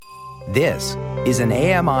This is an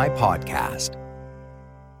AMI podcast.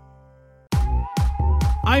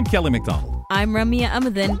 I'm Kelly McDonald. I'm Ramya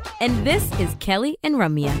Amadin, and this is Kelly and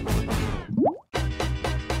Ramya.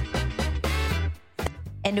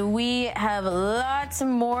 And we have lots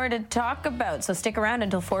more to talk about, so stick around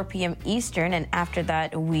until 4 p.m. Eastern, and after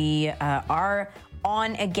that we are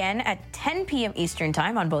on again at 10 p.m. Eastern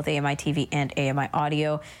time on both AMI TV and AMI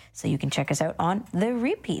Audio, so you can check us out on the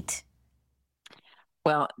repeat.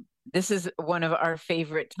 Well, this is one of our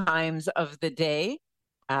favorite times of the day.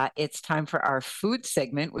 It's time for our food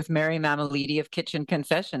segment with Mary Mammoliti of Kitchen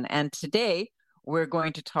Confession. And today we're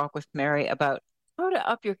going to talk with Mary about how to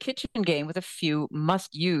up your kitchen game with a few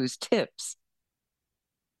must-use tips.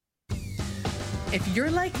 If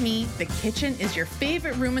you're like me, the kitchen is your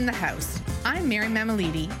favorite room in the house. I'm Mary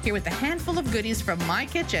Mammoliti, here with a handful of goodies from my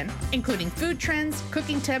kitchen, including food trends,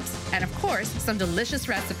 cooking tips, and of course, some delicious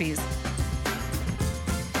recipes.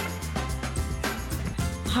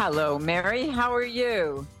 Hello, Mary. How are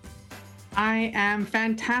you? I am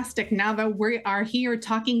fantastic now that we are here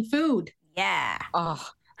talking food. Yeah. Oh,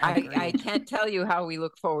 I can't tell you how we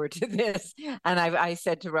look forward to this. And I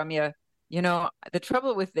said to Ramya, you know, the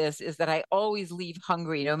trouble with this is that I always leave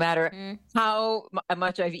hungry, no matter how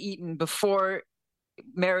much I've eaten before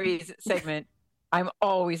Mary's segment. I'm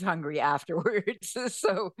always hungry afterwards.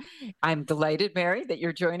 So I'm delighted, Mary, that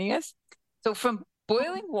you're joining us. So from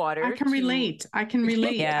boiling water. I can relate.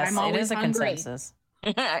 Yes, I'm always it is a hungry. consensus.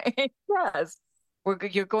 It does.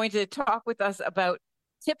 You're going to talk with us about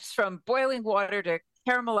tips from boiling water to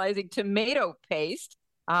caramelizing tomato paste.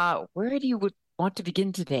 Where do you want to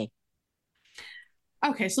begin today?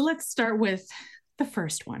 Okay, so let's start with the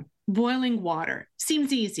first one. Boiling water.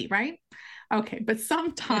 Seems easy, right? Okay, but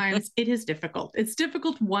sometimes it is difficult. It's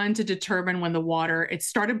difficult, one, to determine when the water, it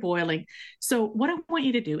started boiling. So what I want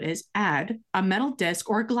you to do is add a metal disc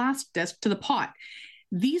or a glass disc to the pot.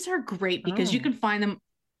 These are great because you can find them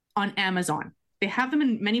on Amazon. They have them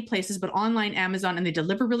in many places, but online Amazon, and they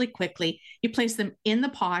deliver really quickly. You place them in the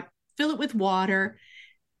pot, fill it with water,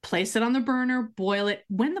 place it on the burner, boil it.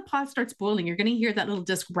 When the pot starts boiling, you're going to hear that little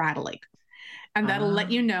disc rattling, and that'll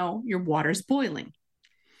let you know your water's boiling.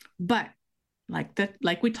 But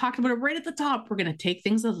like we talked about it right at the top, we're going to take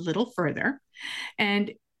things a little further.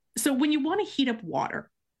 And so when you want to heat up water,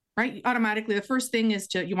 right, automatically the first thing is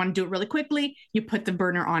you want to do it really quickly. You put the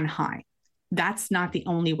burner on high. That's not the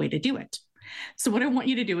only way to do it. So what I want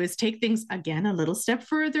you to do is take things again a little step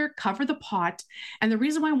further, cover the pot. And the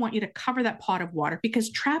reason why I want you to cover that pot of water,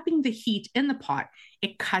 because trapping the heat in the pot,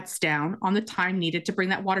 it cuts down on the time needed to bring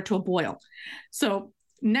that water to a boil. So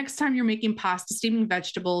next time you're making pasta, steaming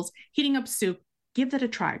vegetables, heating up soup, give that a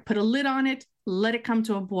try. Put a lid on it, let it come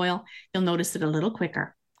to a boil. You'll notice it a little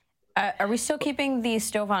quicker. Are we still keeping the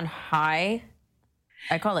stove on high?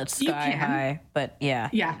 I call it sky high, but yeah.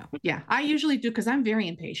 Yeah. I usually do because I'm very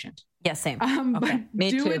impatient. Yeah, same. Okay. Me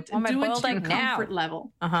do too. it to your comfort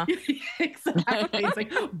level. Exactly. It's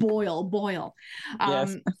like boil.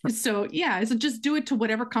 Yes. So just do it to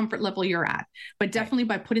whatever comfort level you're at. But definitely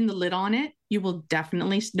by putting the lid on it, you will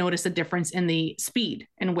definitely notice a difference in the speed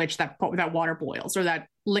in which that water boils, or that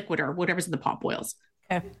liquid or whatever's in the pot boils.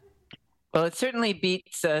 Okay. Well, it certainly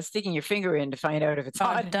beats sticking your finger in to find out if it's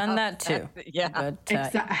hot. I've done that too. Yeah. But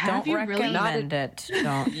Have don't you really? recommend it.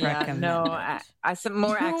 Don't recommend no, it. I some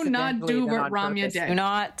more Do not do what Ramya did. Do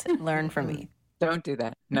not learn from me. Don't do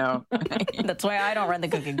that. No. That's why I don't run the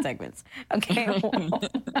cooking segments. Okay.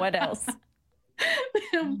 What else?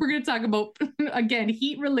 We're going to talk about, again,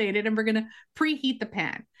 heat related, and we're going to preheat the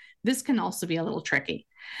pan. This can also be a little tricky.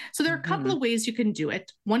 So there are a couple of ways you can do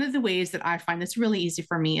it. One of the ways that I find that's really easy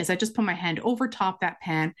for me is I just put my hand over top that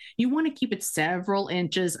pan. You want to keep it several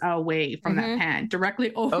inches away from that pan,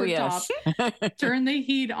 directly over top. Turn the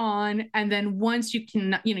heat on. And then once you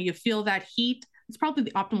can, you feel that heat, it's probably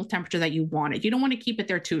the optimal temperature that you want it. You don't want to keep it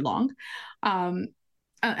there too long.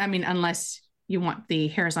 Unless you want the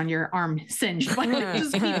hairs on your arm singed, but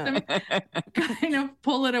just keep them, kind of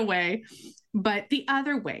pull it away. But the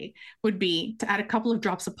other way would be to add a couple of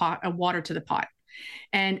drops of water to the pot.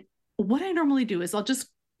 And what I normally do is I'll just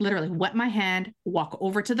literally wet my hand, walk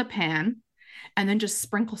over to the pan, and then just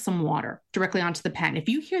sprinkle some water directly onto the pan. If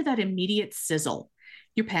you hear that immediate sizzle,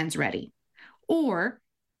 your pan's ready. Or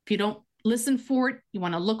if you don't listen for it, you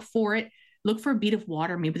want to look for a bead of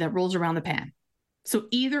water, maybe that rolls around the pan. So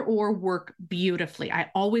either or work beautifully.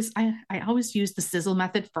 I always use the sizzle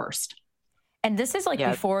method first. And this is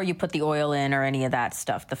before you put the oil in or any of that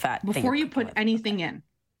stuff, the fat. Before you put anything in.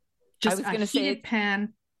 Just a heated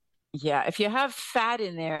pan, Yeah, if you have fat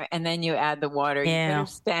in there and then you add the water, you Yeah. better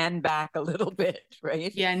stand back a little bit,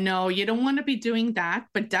 right? Yeah, no, you don't want to be doing that,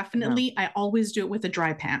 but definitely I always do it with a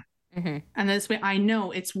dry pan. Mhm. And this way I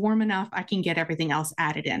know it's warm enough. I can get everything else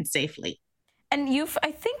added in safely. And you've,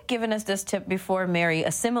 I think, given us this tip before, Mary,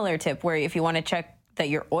 a similar tip where if you want to check that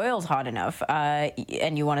your oil's hot enough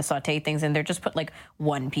and you want to saute things in there, just put like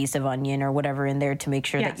one piece of onion or whatever in there to make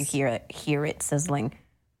sure that you hear it sizzling.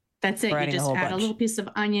 That's it. We're You adding a just whole add a bunch. little piece of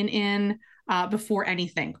onion in before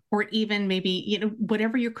anything, or even maybe, you know,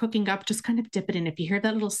 whatever you're cooking up, just kind of dip it in. If you hear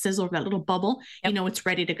that little sizzle, that little bubble, you know it's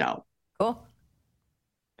ready to go. Cool.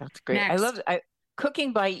 That's great. I Next. love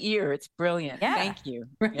cooking by ear. It's brilliant. Yeah. Thank you.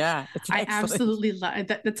 Right. Yeah, it's I excellent. absolutely love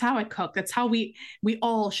that. That's how I cook. That's how we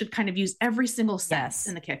all should kind of use every single sense Yes.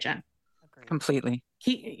 in the kitchen. Completely.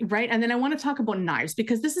 Right. And then I want to talk about knives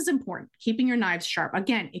because this is important. Keeping your knives sharp.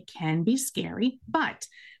 Again, it can be scary, but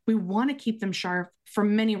we want to keep them sharp for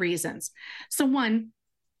many reasons. So one,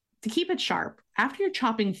 to keep it sharp, after you're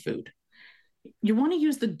chopping food, you want to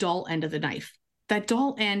use the dull end of the knife. That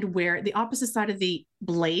dull end where the opposite side of the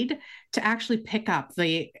blade to actually pick up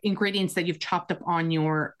the ingredients that you've chopped up on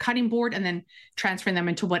your cutting board and then transferring them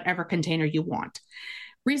into whatever container you want.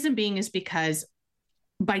 Reason being is because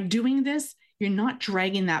by doing this, you're not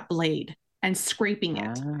dragging that blade and scraping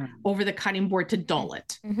it over the cutting board to dull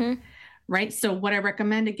it. Mm-hmm. Right. So what I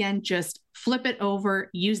recommend, again, just flip it over,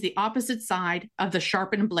 use the opposite side of the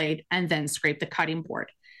sharpened blade, and then scrape the cutting board.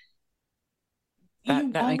 That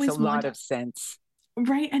makes a always lot want- of sense.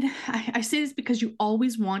 Right. And I say this because you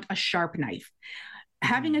always want a sharp knife.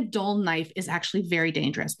 Having a dull knife is actually very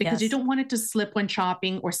dangerous because you Yes. don't want it to slip when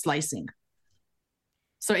chopping or slicing.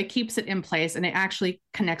 So it keeps it in place and it actually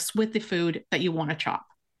connects with the food that you want to chop.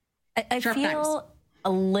 I Sharp feel knives. a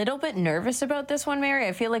little bit nervous about this one, Mary.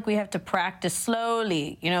 I feel like we have to practice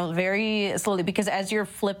slowly, very slowly, because as you're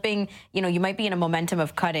flipping, you might be in a momentum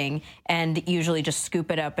of cutting and usually just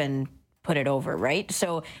scoop it up and put it over, right?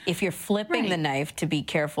 So if you're flipping the knife, to be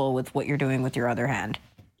careful with what you're doing with your other hand.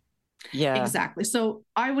 Yeah. Exactly. So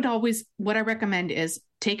what I recommend is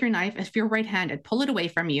take your knife, if you're right-handed, pull it away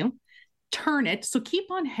from you, turn it. So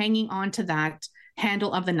keep on hanging on to that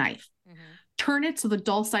handle of the knife. Turn it so the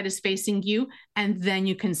dull side is facing you, and then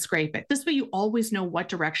you can scrape it. This way you always know what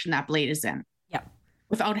direction that blade is in. Yeah.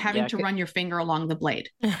 Without having to run your finger along the blade.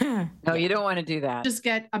 No, you don't want to do that. Just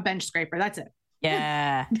get a bench scraper. That's it.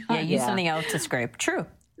 Yeah. Use something else to scrape. True.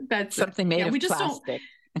 That's something made of we just plastic.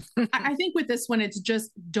 I think with this one, it's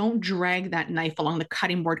just don't drag that knife along the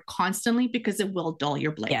cutting board constantly because it will dull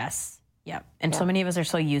your blade. Yes. Yeah. And so many of us are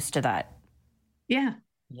so used to that. Yeah.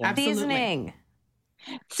 Absolutely. Seasoning.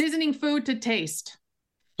 Seasoning food to taste.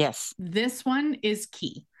 Yes. This one is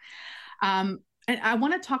key. And I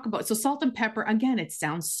want to talk about, so salt and pepper, again, it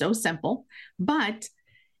sounds so simple, but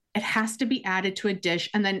it has to be added to a dish.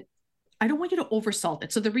 And then I don't want you to oversalt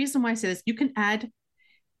it. So the reason why I say this, you can add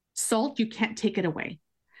salt, you can't take it away.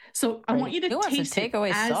 So I want you to Who wants to taste take it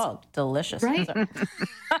away as, salt? Delicious. Right?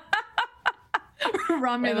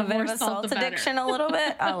 Rami, I have the a bit more of a salt, salt the better. addiction, a little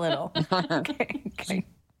bit. A little. Okay.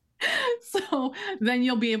 So then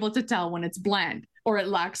you'll be able to tell when it's bland or it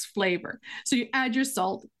lacks flavor. So you add your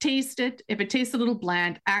salt, taste it. If it tastes a little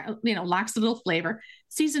bland, lacks a little flavor,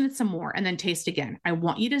 season it some more and then taste again. I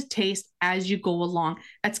want you to taste as you go along.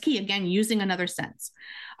 That's key. Again, using another sense.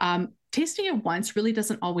 Tasting it once really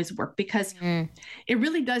doesn't always work because it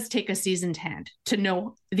really does take a seasoned hand to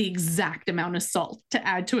know the exact amount of salt to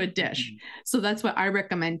add to a dish. So that's what I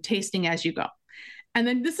recommend, tasting as you go. And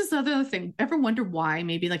then this is the other thing. Ever wonder why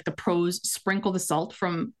maybe like the pros sprinkle the salt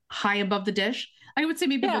from high above the dish? I would say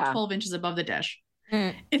maybe about 12 inches above the dish.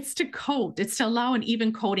 It's to coat. It's to allow an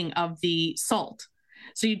even coating of the salt.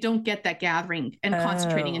 So you don't get that gathering and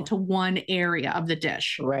concentrating into one area of the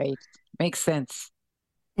dish. Right. Makes sense.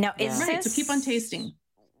 Now, is Right. this So keep on tasting.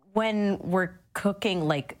 when we're cooking,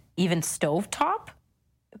 like even stovetop?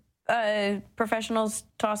 Professionals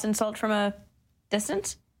toss in salt from a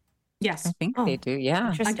distance? Yes. I think they do. Yeah.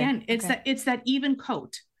 Interesting. Again, it's that even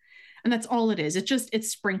coat. And that's all it is. It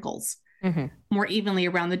sprinkles more evenly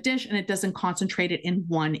around the dish and it doesn't concentrate it in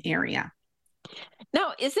one area.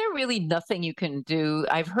 Now, is there really nothing you can do?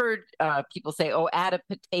 I've heard people say, "Oh, add a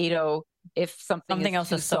potato if something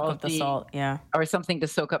else is to too soak up the salty, salt. Yeah. or something to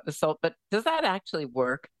soak up the salt." But does that actually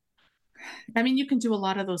work? I mean, you can do a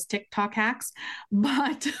lot of those TikTok hacks,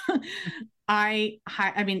 but I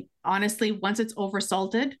mean, honestly, once it's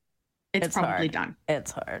oversalted, it's probably hard. done.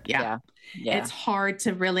 It's hard. Yeah. Yeah. It's hard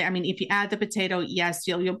to really, I mean, if you add the potato, yes,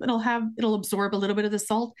 it'll absorb a little bit of the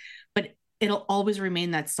salt, but it'll always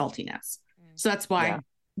remain that saltiness. So that's why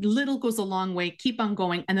Little goes a long way. Keep on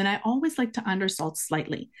going. And then I always like to undersalt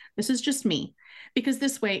slightly. This is just me. Because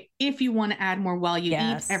this way, if you want to add more while you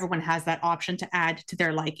eat, everyone has that option to add to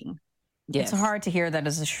their liking. Yes. It's hard to hear that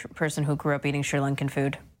as a person who grew up eating Sri Lankan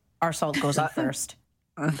food. Our salt goes in first.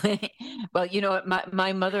 Well, you know,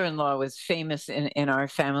 my mother-in-law was famous in our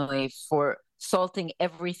family for salting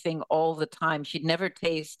everything all the time. She'd never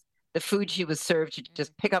taste the food she was served. She'd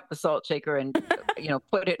just pick up the salt shaker and, you know,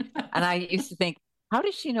 put it. And I used to think, how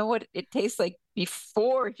does she know what it tastes like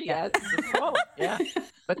before she adds the salt? Yeah.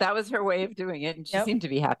 But that was her way of doing it. And she seemed to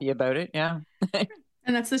be happy about it. Yeah.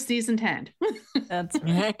 And that's the seasoned hand. That's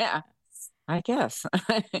right. Yeah, I guess.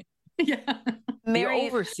 Yeah. Mary, the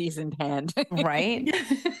over-seasoned hand. Right?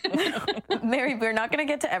 Mary, we're not going to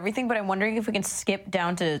get to everything, but I'm wondering if we can skip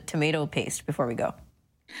down to tomato paste before we go.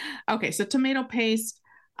 Okay, so tomato paste.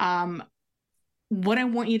 What I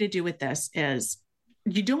want you to do with this is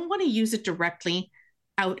you don't want to use it directly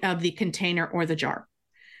out of the container or the jar,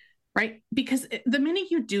 right? Because the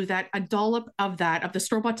minute you do that, a dollop of the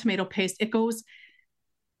store-bought tomato paste, it goes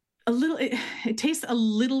a little, it tastes a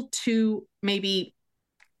little too maybe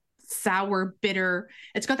sour, bitter.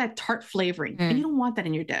 It's got that tart flavoring, and you don't want that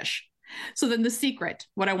in your dish. So then the secret,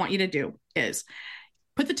 what I want you to do is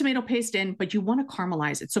put the tomato paste in, but you want to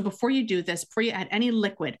caramelize it. So before you do this, before you add any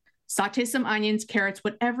liquid, saute some onions, carrots,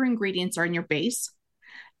 whatever ingredients are in your base,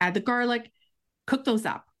 add the garlic, cook those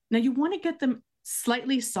up. Now you want to get them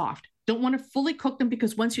slightly soft. Don't want to fully cook them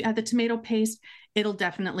because once you add the tomato paste, it'll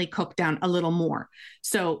definitely cook down a little more.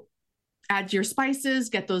 So add your spices,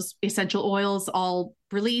 get those essential oils all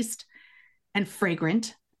released and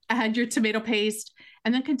fragrant. Add your tomato paste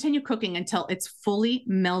and then continue cooking until it's fully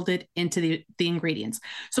melded into the ingredients.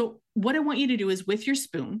 So what I want you to do is with your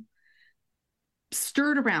spoon,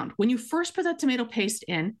 stir it around. When you first put that tomato paste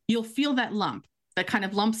in, you'll feel that lump that kind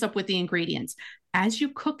of lumps up with the ingredients. As you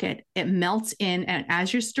cook it, it melts in, and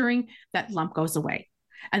as you're stirring, that lump goes away.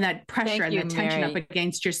 And that pressure and the tension up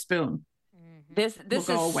against your spoon. This is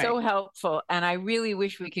so helpful. And I really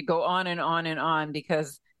wish we could go on and on and on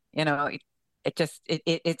because, you know,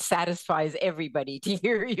 it satisfies everybody to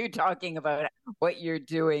hear you talking about what you're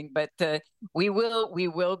doing. But we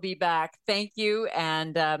will be back. Thank you.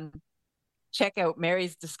 And check out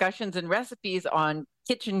Mary's discussions and recipes on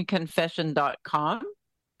kitchenconfession.com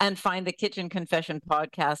and find the Kitchen Confession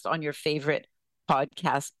podcast on your favorite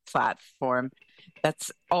podcast platform.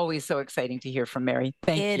 That's always so exciting to hear from Mary.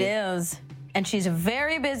 Thank you. It is. And she's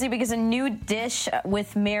very busy because a new Dish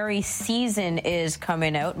with Mary season is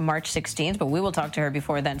coming out March 16th, but we will talk to her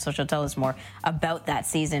before then, so she'll tell us more about that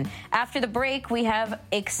season. After the break, we have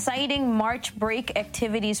exciting March break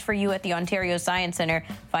activities for you at the Ontario Science Centre.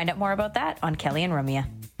 Find out more about that on Kelly and Ramya.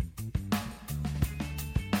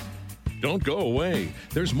 Don't go away.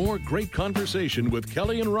 There's more great conversation with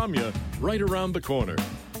Kelly and Ramya right around the corner.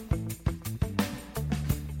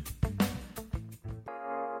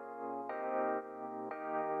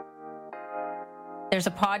 There's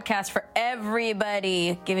a podcast for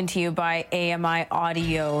everybody given to you by AMI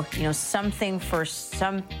Audio. You know, something for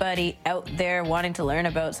somebody out there wanting to learn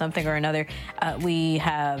about something or another. We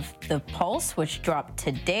have The Pulse, which dropped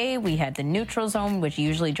today. We had The Neutral Zone, which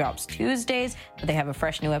usually drops Tuesdays, but they have a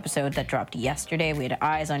fresh new episode that dropped yesterday. We had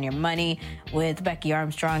Eyes on Your Money with Becky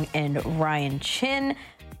Armstrong and Ryan Chin.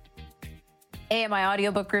 AMI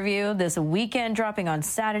audiobook review this weekend, dropping on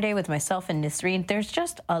Saturday with myself and Nisreen. There's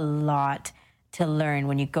just a lot to learn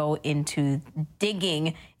when you go into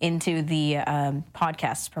digging into the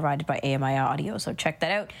podcasts provided by AMI Audio. So check that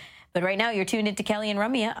out. But right now, you're tuned into Kelly and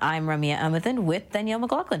Ramya. I'm Ramya Amathan with Danielle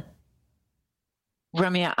McLaughlin.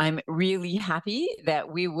 Ramya, I'm really happy that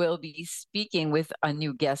we will be speaking with a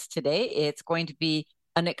new guest today. It's going to be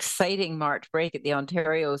an exciting March break at the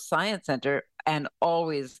Ontario Science Centre, and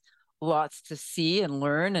always lots to see and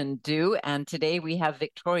learn and do. And today we have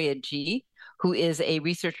Victoria G., who is a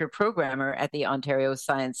researcher programmer at the Ontario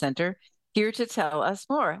Science Centre, here to tell us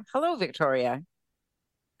more. Hello, Victoria.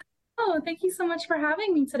 Oh, thank you so much for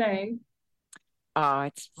having me today.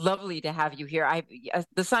 It's lovely to have you here.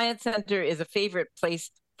 The Science Centre is a favorite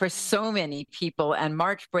place for so many people, and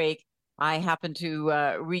March break, I happen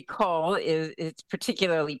to recall, it's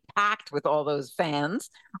particularly packed with all those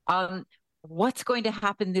fans. What's going to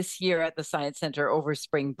happen this year at the Science Centre over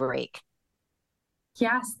spring break?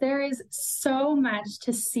 Yes, there is so much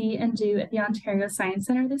to see and do at the Ontario Science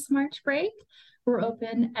Centre this March break. We're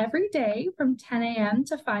open every day from 10 a.m.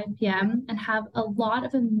 to 5 p.m. and have a lot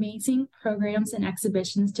of amazing programs and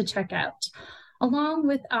exhibitions to check out. Along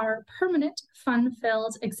with our permanent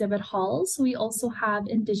fun-filled exhibit halls, we also have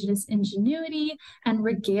Indigenous Ingenuity and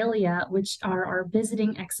Regalia, which are our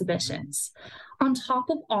visiting exhibitions. On top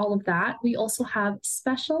of all of that, we also have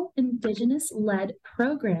special Indigenous-led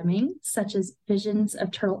programming, such as Visions of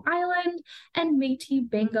Turtle Island and Métis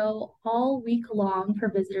Bingo, all week long for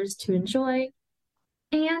visitors to enjoy,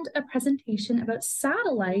 and a presentation about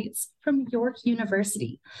satellites from York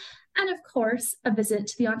University. And of course, a visit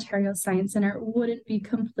to the Ontario Science Centre wouldn't be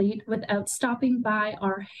complete without stopping by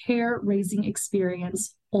our hair-raising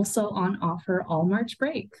experience, also on offer all March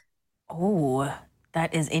break. Oh,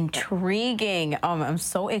 that is intriguing. I'm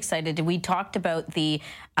so excited. We talked about the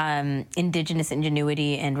Indigenous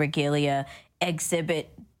Ingenuity and Regalia exhibit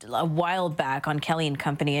a while back on Kelly and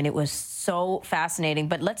Company, and it was so fascinating.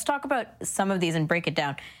 But let's talk about some of these and break it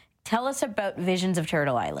down. Tell us about Visions of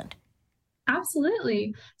Turtle Island.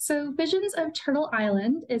 Absolutely. So Visions of Turtle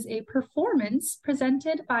Island is a performance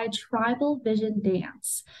presented by Tribal Vision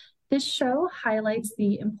Dance. This show highlights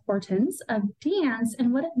the importance of dance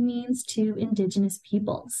and what it means to Indigenous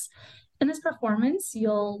peoples. In this performance,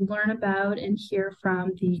 you'll learn about and hear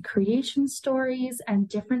from the creation stories and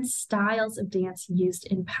different styles of dance used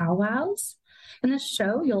in powwows. In this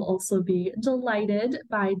show, you'll also be delighted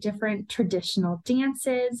by different traditional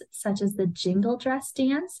dances, such as the jingle dress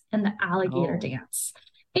dance and the alligator dance.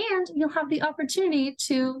 And you'll have the opportunity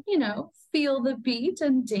to, feel the beat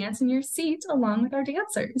and dance in your seat along with our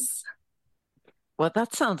dancers. Well,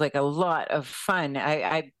 that sounds like a lot of fun.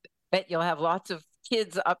 I bet you'll have lots of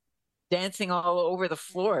kids up dancing all over the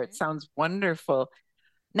floor. It sounds wonderful.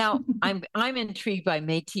 Now, I'm intrigued by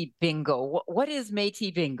Métis Bingo. What is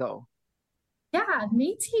Métis Bingo? Yeah,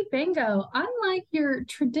 Métis Bingo, unlike your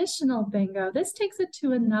traditional bingo, this takes it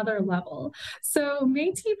to another level. So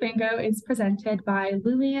Métis Bingo is presented by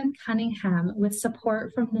Luann Cunningham with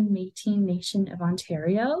support from the Métis Nation of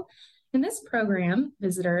Ontario. In this program,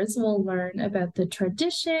 visitors will learn about the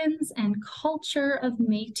traditions and culture of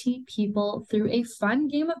Métis people through a fun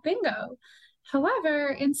game of bingo.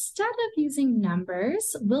 However, instead of using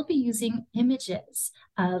numbers, we'll be using images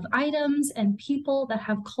of items and people that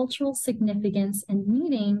have cultural significance and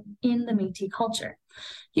meaning in the Métis culture.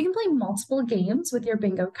 You can play multiple games with your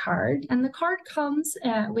bingo card, and the card comes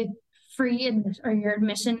with your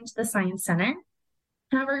admission to the Science Centre.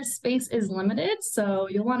 However, space is limited, so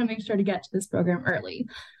you'll want to make sure to get to this program early.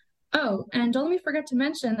 Oh, and don't let me forget to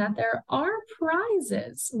mention that there are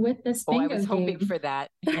prizes with this bingo game. I was hoping for that.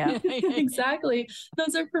 Yeah. Exactly.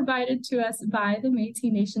 Those are provided to us by the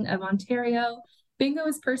Métis Nation of Ontario. Bingo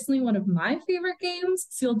is personally one of my favorite games,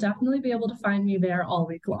 so you'll definitely be able to find me there all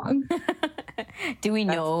week long. Do we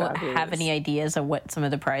have any ideas of what some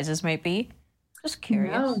of the prizes might be? Just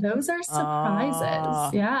curious. No, those are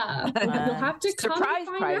surprises. Yeah. You'll have to come and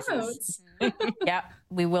find out. Yeah,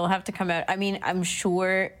 we will have to come out. I mean, I'm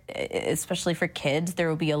sure, especially for kids, there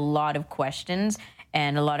will be a lot of questions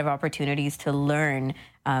and a lot of opportunities to learn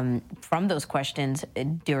from those questions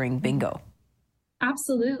during bingo.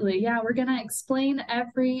 Absolutely. Yeah, we're going to explain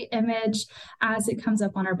every image as it comes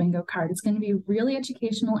up on our bingo card. It's going to be really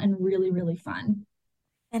educational and really, really fun.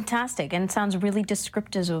 Fantastic. And it sounds really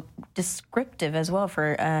descriptive as well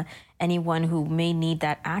for anyone who may need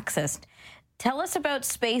that access. Tell us about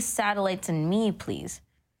Space, Satellites, and Me, please.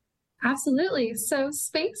 Absolutely. So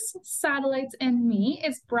Space, Satellites, and Me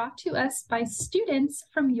is brought to us by students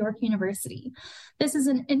from York University. This is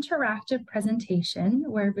an interactive presentation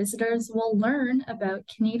where visitors will learn about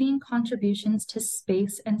Canadian contributions to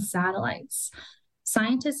space and satellites.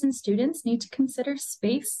 Scientists and students need to consider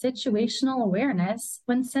space situational awareness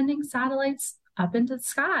when sending satellites up into the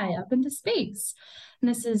sky, up into space. And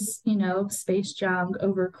this is, space junk,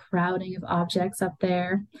 overcrowding of objects up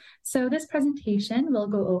there. So this presentation will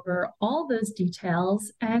go over all those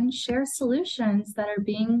details and share solutions that are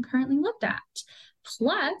being currently looked at.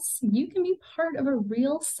 Plus, you can be part of a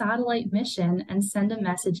real satellite mission and send a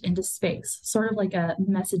message into space, sort of like a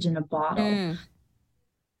message in a bottle.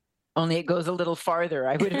 Only it goes a little farther,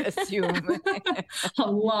 I would assume. A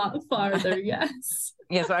lot farther, yes.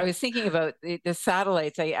 Yes, I was thinking about the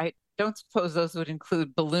satellites. I don't suppose those would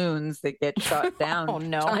include balloons that get shot down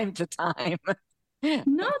time to time.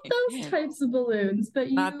 Not those types of balloons, but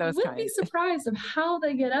you would be surprised of how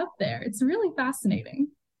they get up there. It's really fascinating.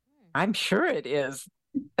 I'm sure it is.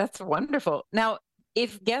 That's wonderful. Now,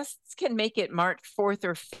 if guests can make it March 4th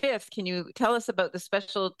or 5th, can you tell us about the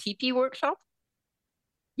special TP workshop?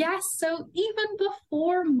 Yes, so even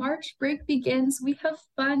before March break begins, we have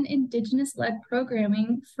fun Indigenous-led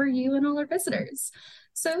programming for you and all our visitors.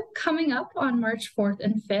 So coming up on March 4th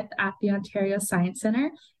and 5th at the Ontario Science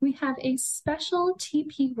Centre, we have a special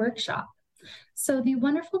TP workshop. So the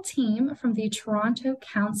wonderful team from the Toronto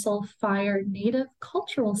Council Fire Native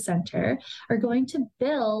Cultural Centre are going to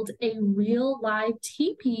build a real live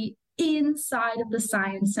teepee inside of the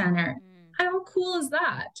Science Center. How cool is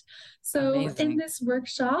that? So Amazing. in this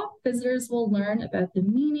workshop, visitors will learn about the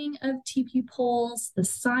meaning of TP poles, the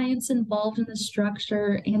science involved in the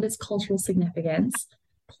structure, and its cultural significance.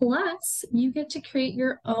 Plus, you get to create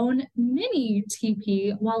your own mini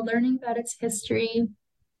TP while learning about its history,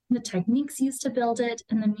 the techniques used to build it,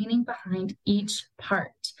 and the meaning behind each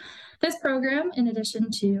part. This program, in addition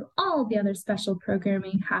to all of the other special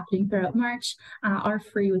programming happening throughout March, are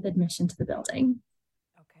free with admission to the building.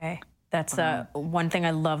 Okay. That's one thing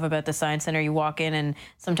I love about the Science Center. You walk in and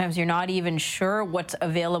sometimes you're not even sure what's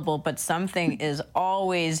available, but something is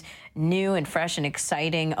always new and fresh and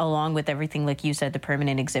exciting, along with everything, like you said, the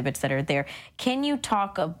permanent exhibits that are there. Can you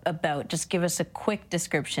talk about, just give us a quick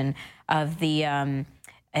description of the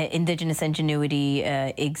Indigenous Ingenuity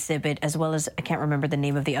exhibit, as well as, I can't remember the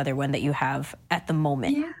name of the other one that you have at the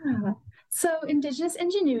moment. Yeah. So Indigenous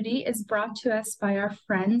Ingenuity is brought to us by our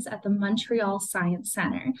friends at the Montreal Science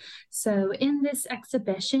Center. So in this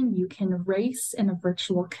exhibition, you can race in a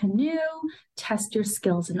virtual canoe, test your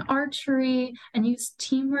skills in archery, and use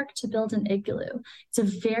teamwork to build an igloo. It's a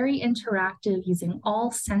very interactive, using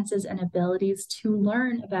all senses and abilities to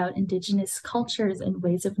learn about Indigenous cultures and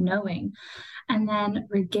ways of knowing. And then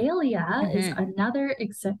Regalia is another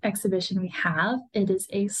exhibition we have. It is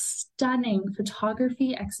a stunning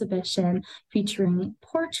photography exhibition featuring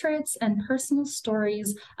portraits and personal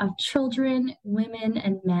stories of children, women,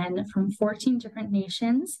 and men from 14 different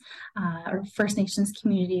nations, or First Nations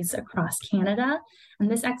communities across Canada. And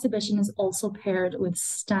this exhibition is also paired with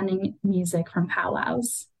stunning music from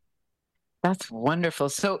powwows. That's wonderful.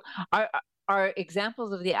 So are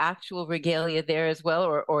examples of the actual regalia there as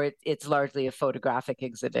well, or it's largely a photographic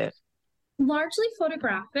exhibit? Largely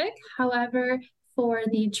photographic. However, for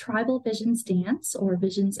the Tribal Visions Dance or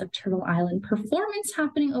Visions of Turtle Island performance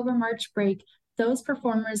happening over March break, those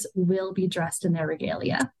performers will be dressed in their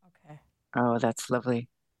regalia. Okay. Oh, that's lovely.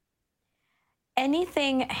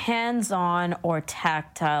 Anything hands-on or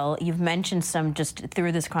tactile, you've mentioned some just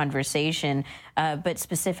through this conversation, but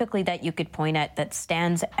specifically that you could point at that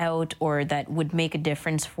stands out or that would make a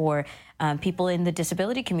difference for people in the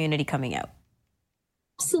disability community coming out?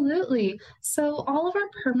 Absolutely. So all of our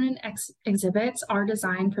permanent exhibits are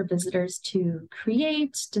designed for visitors to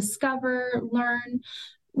create, discover, learn,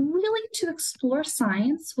 really to explore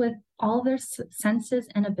science with all their senses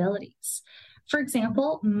and abilities. For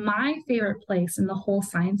example, my favorite place in the whole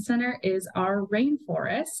Science Center is our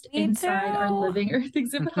rainforest inside our Living Earth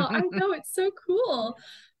exhibit hall. I know, it's so cool.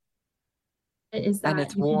 Is that and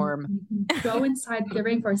it's warm. You can go inside the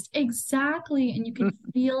rainforest. Exactly. And you can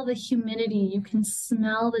feel the humidity. You can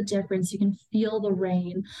smell the difference. You can feel the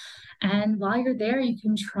rain. And while you're there, you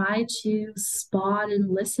can try to spot and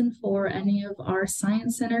listen for any of our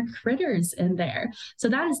Science Center critters in there. So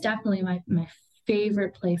that is definitely my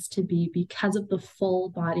favorite place to be because of the full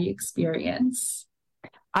body experience.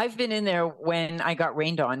 I've been in there when I got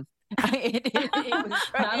rained on.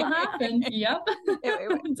 That'll happen. Yep.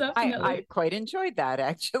 Definitely. I quite enjoyed that,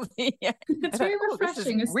 actually. It's very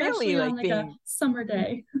refreshing, especially on like a summer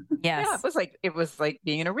day. Yes. Yeah, it was like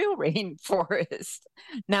being in a real rainforest.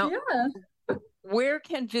 Now, where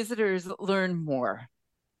can visitors learn more?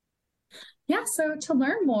 Yeah, so to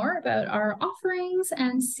learn more about our offerings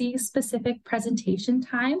and see specific presentation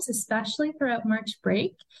times, especially throughout March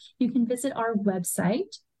break, you can visit our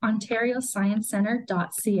website,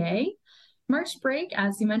 ontariosciencecentre.ca. March break,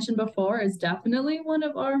 as you mentioned before, is definitely one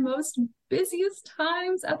of our most busiest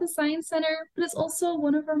times at the Science Center, but it's also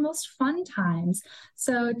one of our most fun times.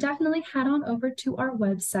 So definitely head on over to our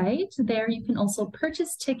website. There you can also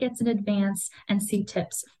purchase tickets in advance and see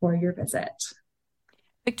tips for your visit.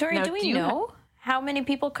 Victoria, now, do we know how many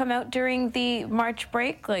people come out during the March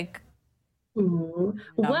break? Well,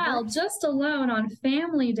 just alone on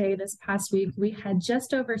Family Day this past week, we had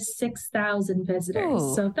just over 6,000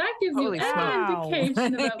 visitors. So that gives you an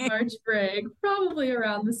indication about March break, probably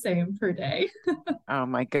around the same per day. Oh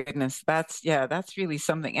my goodness. That's really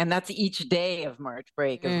something. And that's each day of March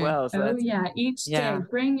break as well. So each day.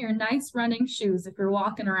 Bring your nice running shoes if you're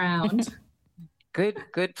walking around.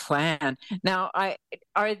 Good plan. Now,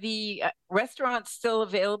 are the restaurants still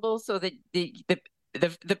available so that the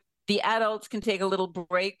adults can take a little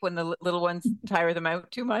break when the little ones tire them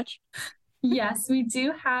out too much? Yes, we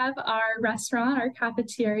do have our restaurant, our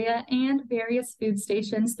cafeteria, and various food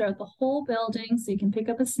stations throughout the whole building, so you can pick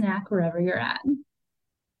up a snack wherever you're at.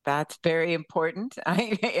 That's very important.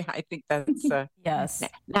 I think that's yes.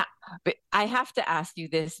 Now, but I have to ask you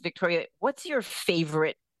this, Victoria. What's your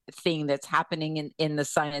favorite thing that's happening in the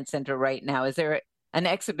Science Center right now? Is there an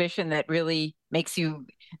exhibition that really makes you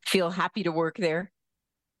feel happy to work there?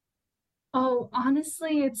 Oh,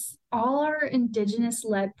 honestly, it's all our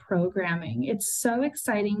Indigenous-led programming. It's so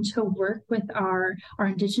exciting to work with our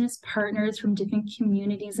Indigenous partners from different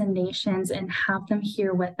communities and nations and have them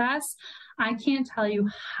here with us. I can't tell you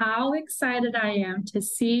how excited I am to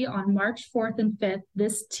see on March 4th and 5th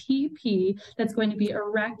this TP that's going to be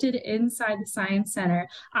erected inside the Science Center.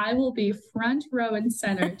 I will be front row and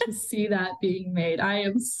center to see that being made. I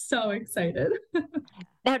am so excited.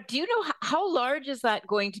 Now, do you know how large is that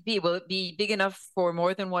going to be? Will it be big enough for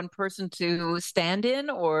more than one person to stand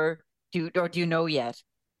in, or do you know yet?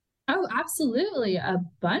 Oh, absolutely. A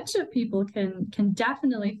bunch of people can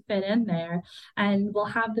definitely fit in there. And we'll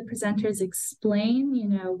have the presenters explain,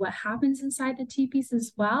 what happens inside the teepees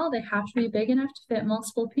as well. They have to be big enough to fit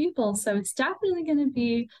multiple people. So it's definitely going to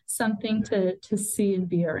be something to see and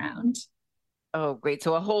be around. Oh, great.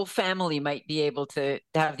 So a whole family might be able to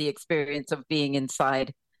have the experience of being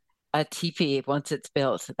inside a teepee once it's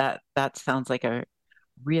built. That sounds like a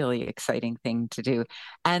really exciting thing to do.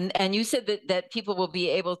 And you said that people will be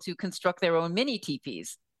able to construct their own mini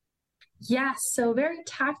teepees. Yes, so very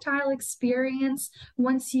tactile experience.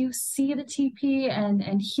 Once you see the teepee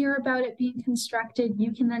and hear about it being constructed,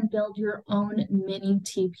 you can then build your own mini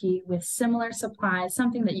teepee with similar supplies,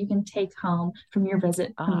 something that you can take home from your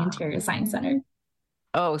visit from the Ontario Science Center.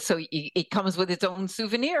 Oh, so it comes with its own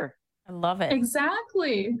souvenir. I love it.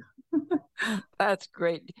 Exactly. That's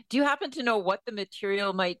great. Do you happen to know what the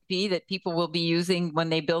material might be that people will be using when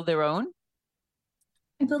they build their own?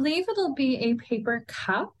 I believe it'll be a paper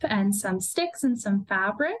cup and some sticks and some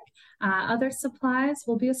fabric. Other supplies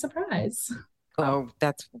will be a surprise. Oh,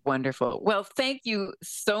 that's wonderful. Well, thank you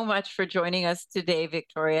so much for joining us today,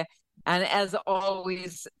 Victoria. And as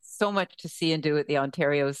always, so much to see and do at the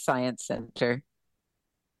Ontario Science Centre.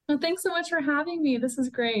 Well, thanks so much for having me. This is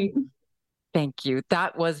great. Thank you.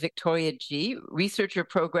 That was Victoria G., researcher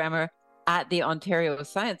programmer at the Ontario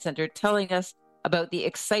Science Centre, telling us about the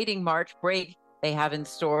exciting March break they have in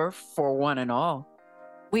store for one and all.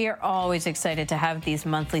 We are always excited to have these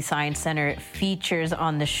monthly Science Center features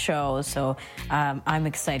on the show, so I'm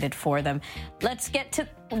excited for them. Let's get to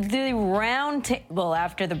the round table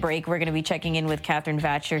after the break. We're going to be checking in with Catherine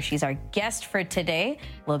Vacher. She's our guest for today.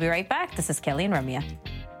 We'll be right back. This is Kelly and Ramya.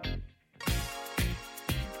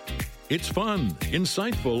 It's fun,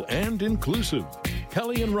 insightful, and inclusive.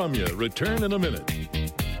 Kelly and Ramya return in a minute.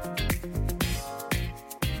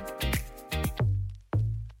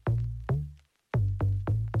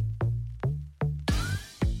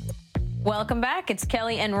 Welcome back. It's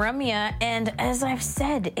Kelly and Ramya. And as I've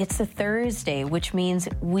said, it's a Thursday, which means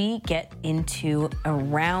we get into a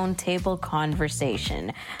roundtable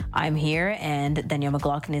conversation. I'm here and Danielle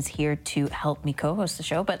McLaughlin is here to help me co-host the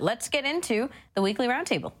show. But let's get into the weekly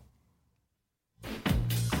roundtable.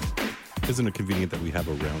 Isn't it convenient that we have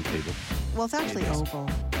a round table? Well, it's actually oval.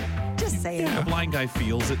 Just saying. Yeah, the blind guy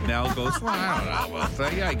feels it now, goes, well, I don't know.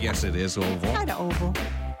 Yeah, I guess it is oval. Kind of oval.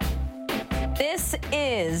 This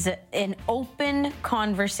is an open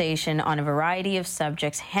conversation on a variety of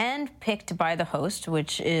subjects handpicked by the host,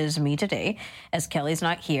 which is me today, as Kelly's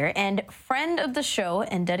not here, and friend of the show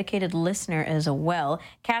and dedicated listener as well,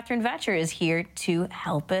 Catherine Vacher is here to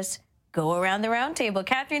help us go around the round table.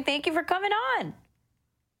 Catherine, thank you for coming on.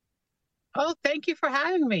 Oh, thank you for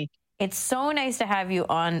having me. It's so nice to have you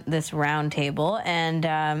on this round table, and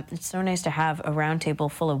it's so nice to have a round table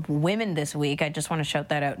full of women this week. I just want to shout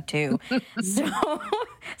that out too.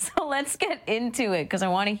 So let's get into it, because I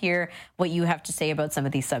want to hear what you have to say about some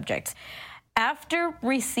of these subjects. After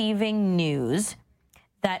receiving news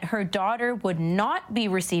that her daughter would not be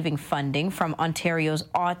receiving funding from Ontario's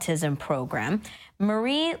autism program,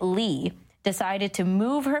 Marie Lee decided to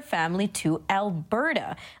move her family to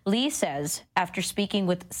Alberta. Lee says after speaking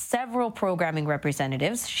with several programming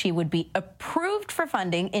representatives, she would be approved for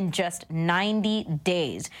funding in just 90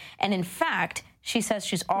 days. And in fact, she says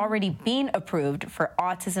she's already been approved for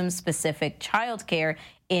autism-specific childcare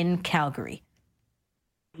in Calgary.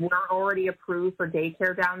 We're already approved for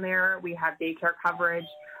daycare down there. We have daycare coverage.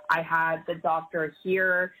 I had the doctor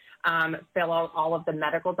here fill out all of the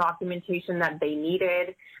medical documentation that they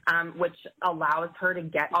needed, which allows her to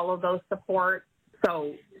get all of those supports.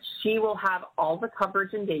 So she will have all the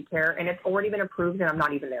coverage in daycare, and it's already been approved, and I'm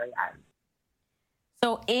not even there yet.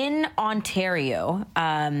 So in Ontario,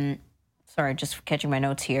 sorry, just catching my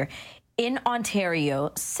notes here. In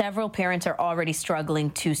Ontario, several parents are already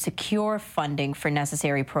struggling to secure funding for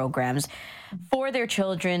necessary programs for their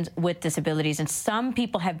children with disabilities, and some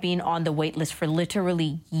people have been on the wait list for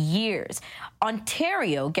literally years.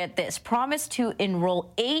 Ontario, get this, promised to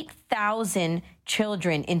enroll 8,000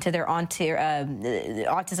 children into their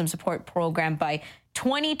autism support program by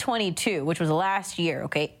 2022, which was last year,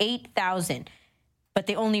 okay, 8,000, but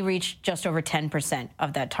they only reached just over 10%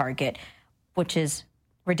 of that target, which is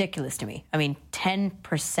ridiculous to me. I mean,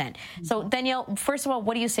 10%. So, Danielle, first of all,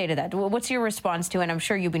 what do you say to that? What's your response to it? And I'm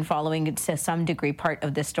sure you've been following to some degree part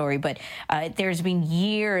of this story, but there's been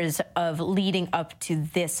years of leading up to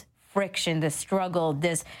this friction, this struggle,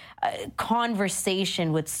 this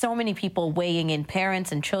conversation with so many people weighing in,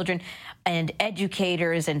 parents and children and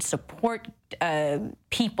educators and support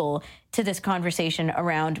people to this conversation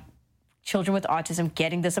around children with autism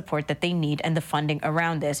getting the support that they need and the funding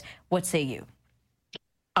around this. What say you?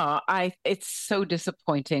 It's so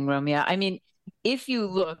disappointing, Ramya. I mean, if you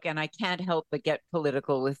look, and I can't help but get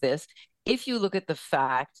political with this, if you look at the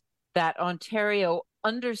fact that Ontario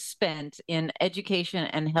underspent in education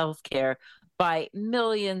and healthcare by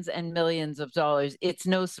millions and millions of dollars, it's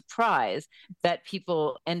no surprise that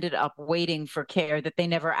people ended up waiting for care that they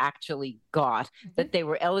never actually got, that they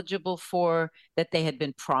were eligible for, that they had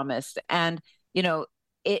been promised. And, you know,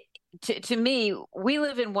 to me, we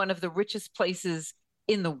live in one of the richest places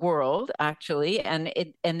in the world, actually, and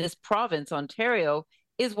this province, Ontario,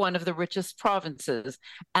 is one of the richest provinces,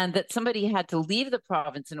 and that somebody had to leave the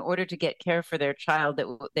province in order to get care for their child that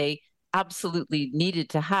they absolutely needed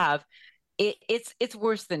to have. It's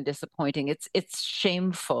worse than disappointing. It's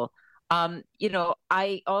shameful. You know,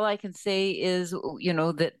 all I can say is, you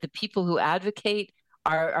know, that the people who advocate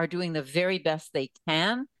are doing the very best they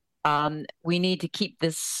can. We need to keep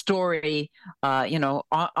this story, you know,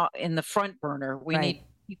 in the front burner. We need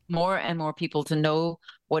more and more people to know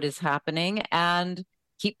what is happening and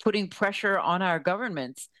keep putting pressure on our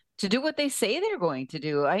governments to do what they say they're going to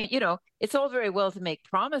do. You know, it's all very well to make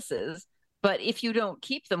promises, but if you don't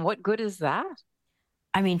keep them, what good is that?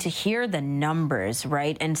 I mean, to hear the numbers,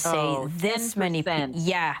 right, and say this 10%. Many people.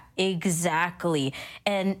 Yeah, exactly.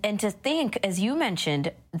 And to think, as you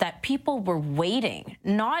mentioned, that people were waiting,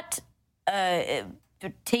 not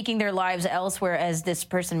taking their lives elsewhere as this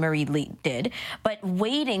person, Marie Lee, did, but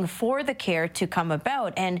waiting for the care to come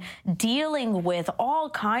about and dealing with all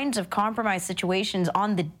kinds of compromised situations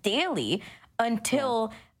on the daily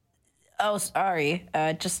until... Oh, sorry.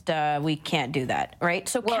 We can't do that, right?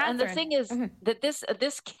 So, well, Catherine, and the thing is that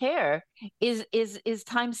this care is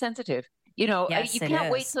time sensitive. You know, yes, you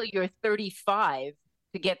can't wait till you're 35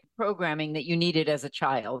 to get the programming that you needed as a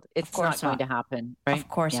child. It's not going to happen, right? Of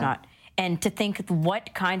course not. And to think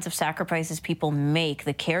what kinds of sacrifices people make,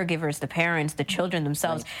 the caregivers, the parents, the children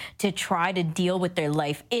themselves, to try to deal with their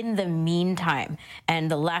life in the meantime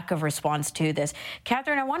and the lack of response to this.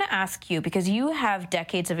 Catherine, I want to ask you, because you have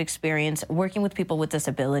decades of experience working with people with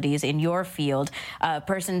disabilities in your field,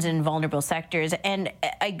 persons in vulnerable sectors, and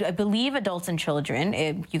I believe adults and children,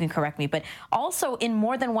 you can correct me, but also in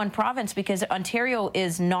more than one province, because Ontario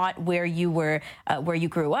is not where you were, where you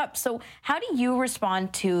grew up. So how do you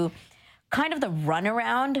respond to kind of the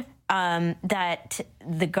runaround that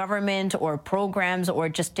the government or programs or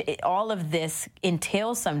just all of this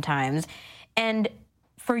entails sometimes? And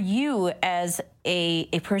for you as a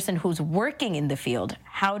person who's working in the field,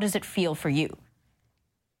 how does it feel for you?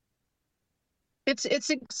 It's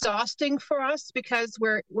exhausting for us because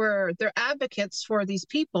they're advocates for these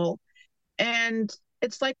people, and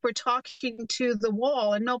it's like we're talking to the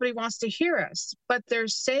wall and nobody wants to hear us, but they're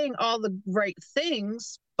saying all the right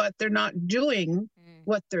things, but they're not doing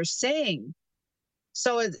what they're saying.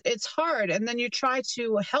 So it's hard. And then you try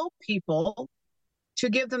to help people to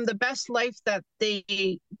give them the best life that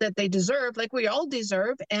they deserve, like we all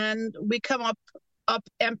deserve, and we come up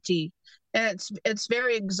empty. And it's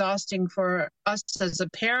very exhausting for us as a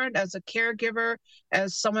parent, as a caregiver,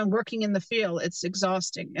 as someone working in the field. It's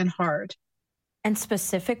exhausting and hard. And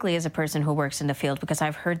specifically as a person who works in the field, because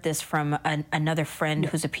I've heard this from another friend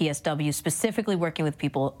who's a PSW, specifically working with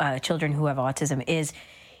people, children who have autism, is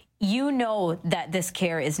you know that this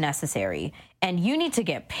care is necessary and you need to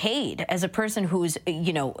get paid as a person who's,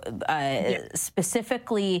 you know,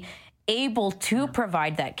 specifically able to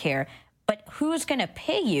provide that care. But who's going to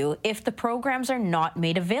pay you if the programs are not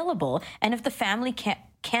made available and if the family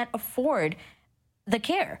can't afford the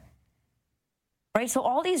care? Right, so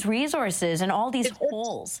all these resources and all these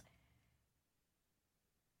holes.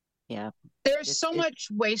 Yeah, there's so much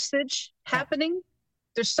wastage happening.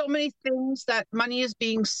 There's so many things that money is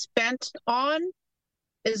being spent on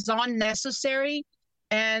is unnecessary,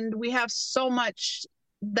 and we have so much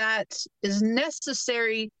that is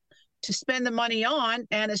necessary to spend the money on,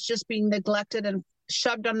 and it's just being neglected and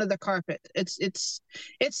shoved under the carpet. It's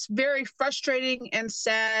very frustrating and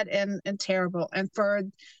sad and terrible, and for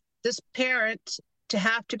this parent to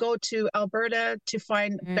have to go to Alberta to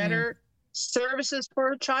find better services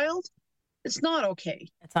for a child, It's not okay.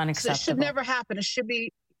 It's unacceptable. It should never happen. It should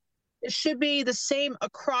be the same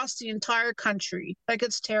across the entire country. Like,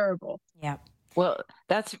 it's terrible. Yeah. Well,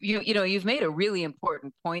 that's you've made a really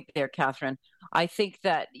important point there, Catherine. I think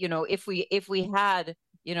that, if we had,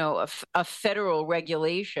 a federal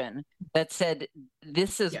regulation that said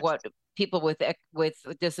this is what people with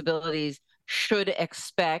disabilities should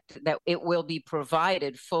expect, that it will be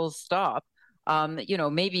provided, full stop.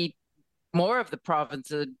 Maybe more of the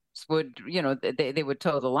provinces would, they would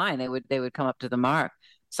toe the line. They would come up to the mark.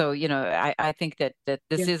 So, I think that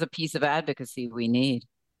this is a piece of advocacy we need.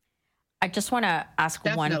 I just want to ask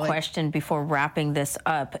one question before wrapping this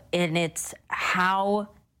up, and it's how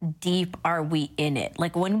deep are we in it?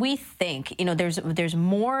 Like, when we think, there's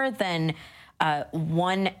more than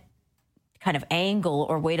one kind of angle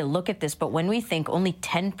or way to look at this, but when we think only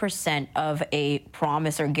 10% of a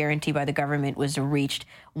promise or guarantee by the government was reached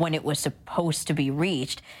when it was supposed to be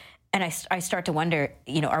reached, and I start to wonder,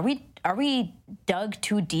 are we dug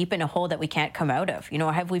too deep in a hole that we can't come out of?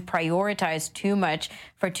 Have we prioritized too much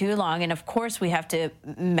for too long? And of course, we have to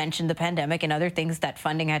mention the pandemic and other things that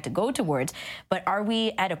funding had to go towards. But are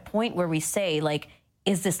we at a point where we say, like,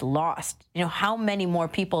 is this lost? How many more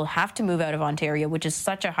people have to move out of Ontario, which is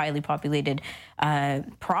such a highly populated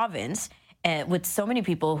province, with so many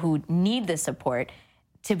people who need the support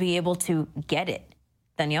to be able to get it?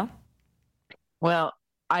 Danielle? Well,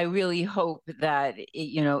 I really hope that,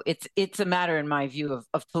 it's a matter, in my view,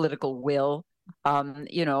 of political will.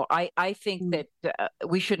 I think that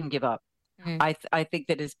we shouldn't give up. I think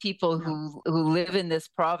that as people who live in this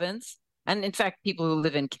province, and in fact, people who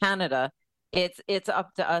live in Canada, it's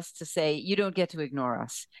up to us to say, you don't get to ignore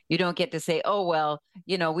us. You don't get to say, oh, well,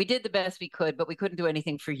 we did the best we could, but we couldn't do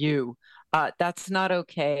anything for you. That's not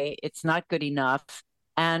okay. It's not good enough.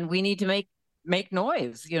 And we need to make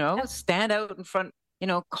noise, stand out in front.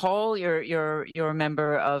 Call your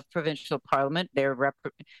member of provincial parliament.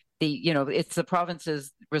 It's the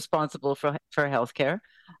provinces responsible for healthcare,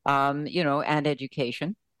 and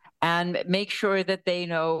education, and make sure that they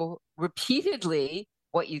know repeatedly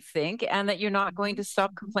what you think, and that you're not going to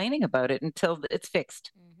stop complaining about it until it's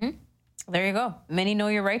fixed. Mm-hmm. There you go. Many Know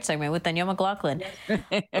Your Rights segment with Danielle McLaughlin.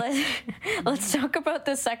 Let's talk about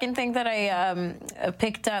the second thing that I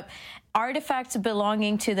picked up. Artifacts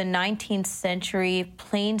belonging to the 19th century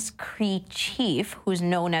Plains Cree chief, who's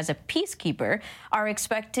known as a peacekeeper, are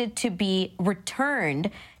expected to be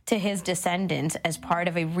returned to his descendants as part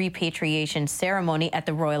of a repatriation ceremony at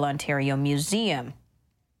the Royal Ontario Museum.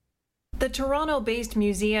 The Toronto-based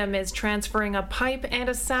museum is transferring a pipe and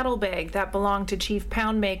a saddlebag that belonged to Chief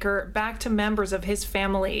Poundmaker back to members of his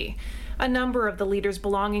family. A number of the leader's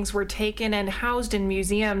belongings were taken and housed in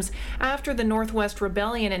museums after the Northwest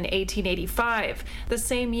Rebellion in 1885, the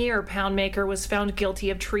same year Poundmaker was found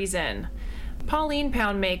guilty of treason. Pauline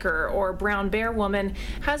Poundmaker, or Brown Bear Woman,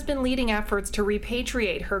 has been leading efforts to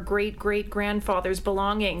repatriate her great-great-grandfather's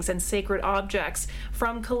belongings and sacred objects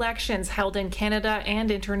from collections held in Canada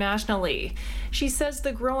and internationally. She says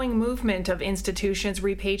the growing movement of institutions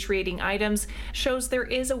repatriating items shows there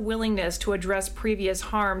is a willingness to address previous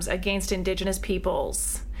harms against Indigenous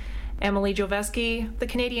peoples. Emily Joveski, The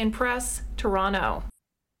Canadian Press, Toronto.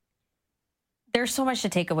 There's so much to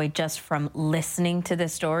take away just from listening to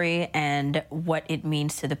this story and what it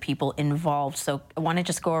means to the people involved. So I want to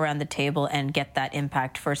just go around the table and get that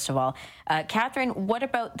impact first of all. Catherine, what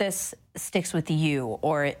about this sticks with you,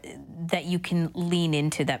 or that you can lean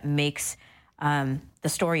into, that makes the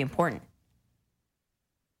story important?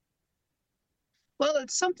 Well,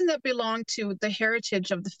 it's something that belonged to the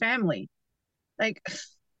heritage of the family. Like,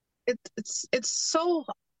 it's so,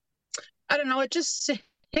 I don't know, it just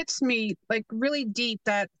hits me like really deep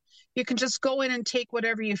that you can just go in and take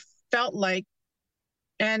whatever you felt like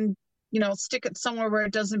and, stick it somewhere where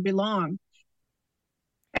it doesn't belong.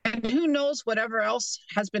 And who knows whatever else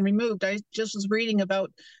has been removed. I just was reading about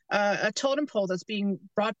a totem pole that's being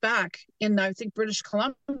brought back in, I think, British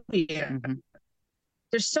Columbia. Mm-hmm.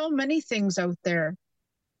 There's so many things out there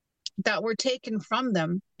that were taken from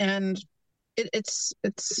them, and it's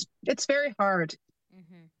very hard.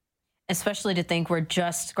 Mm-hmm. Especially to think we're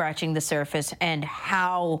just scratching the surface, and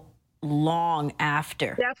how long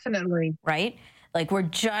after. Definitely. Right? Like, we're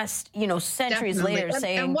just, centuries Definitely. later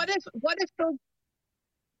saying. And what if those...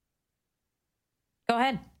 Go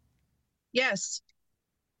ahead. Yes.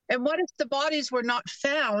 And what if the bodies were not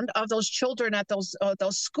found of those children at those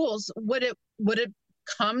schools? Would it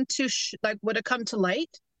come to would it come to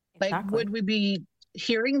light? Exactly. Like, would we be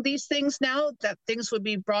hearing these things now, that things would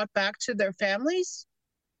be brought back to their families?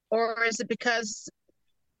 Or is it because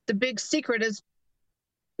the big secret is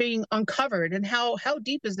being uncovered, and how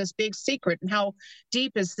deep is this big secret, and how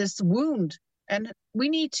deep is this wound? And we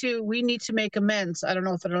need to make amends. I don't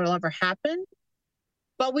know if it'll ever happen,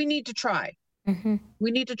 but we need to try. Mm-hmm. We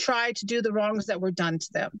need to try to do the wrongs that were done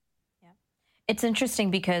to them. It's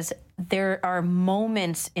interesting because there are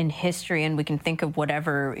moments in history, and we can think of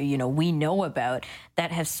whatever, we know about,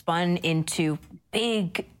 that have spun into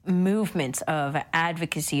big movements of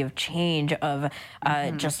advocacy, of change, of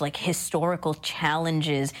just like historical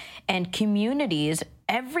challenges. And communities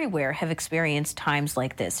everywhere have experienced times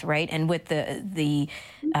like this, right? And with the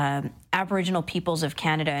Aboriginal peoples of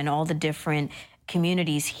Canada and all the different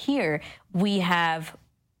communities here, we have,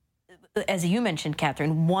 as you mentioned,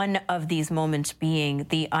 Catherine, one of these moments being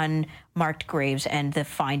the unmarked graves and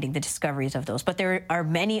the discoveries of those. But there are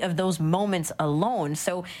many of those moments alone.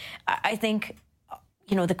 So I think,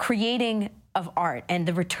 the creating of art and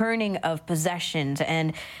the returning of possessions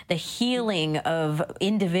and the healing of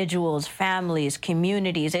individuals, families,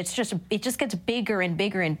 communities, it just gets bigger and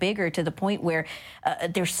bigger and bigger, to the point where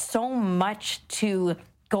there's so much to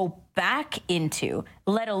go back into,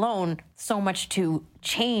 let alone so much to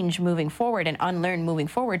change moving forward and unlearn moving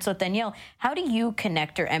forward. So Danielle, how do you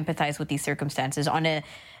connect or empathize with these circumstances on a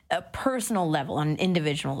personal level, on an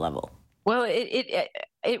individual level? Well,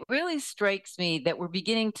 it really strikes me that we're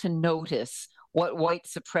beginning to notice what white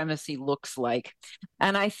supremacy looks like.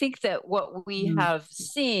 And I think that what we have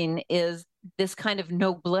seen is this kind of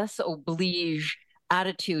noblesse oblige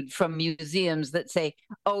attitude from museums that say,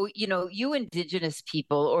 oh, you Indigenous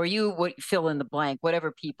people, or you fill in the blank,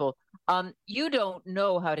 whatever people, you don't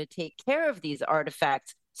know how to take care of these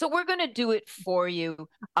artifacts, so we're going to do it for you.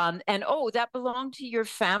 And that belonged to your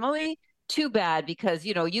family? Too bad, because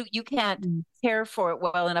you can't care for it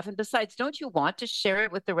well enough. And besides, don't you want to share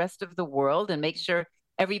it with the rest of the world and make sure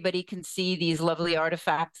everybody can see these lovely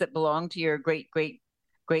artifacts that belong to your great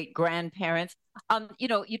grandparents?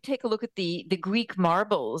 You take a look at the Greek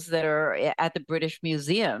marbles that are at the British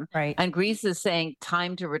Museum, right? And Greece is saying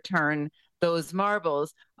time to return those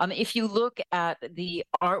marbles. If you look at the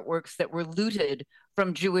artworks that were looted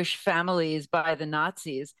from Jewish families by the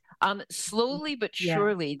Nazis, slowly but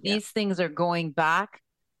surely, these things are going back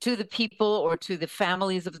to the people or to the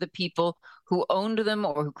families of the people who owned them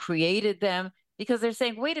or who created them, because they're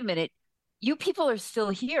saying, wait a minute, you people are still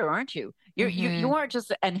here, aren't you? You aren't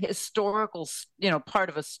just an historical, part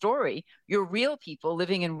of a story. You're real people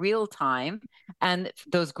living in real time. And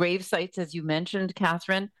those grave sites, as you mentioned,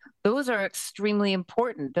 Catherine, those are extremely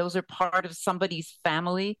important. Those are part of somebody's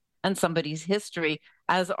family and somebody's history,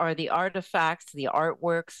 as are the artifacts, the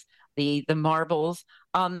artworks, the marbles.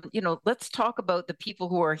 Let's talk about the people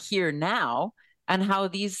who are here now and how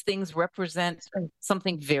these things represent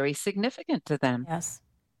something very significant to them.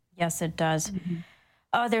 Yes, it does.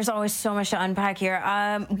 Oh, there's always so much to unpack here.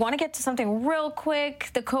 Want to get to something real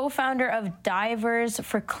quick. The co-founder of Divers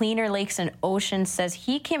for Cleaner Lakes and Oceans says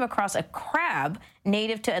he came across a crab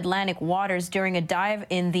native to Atlantic waters during a dive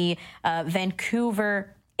in the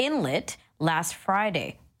Vancouver Inlet last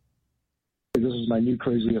Friday. This is my new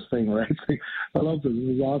craziest thing, right? I love this.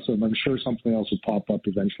 This is awesome. I'm sure something else will pop up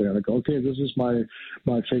eventually. And I go, okay, this is my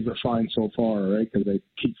favorite find so far, right? Because they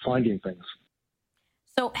keep finding things.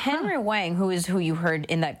 So Henry Wang, who you heard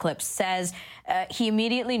in that clip, says he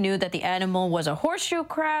immediately knew that the animal was a horseshoe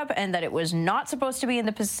crab and that it was not supposed to be in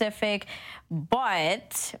the Pacific.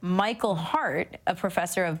 But Michael Hart, a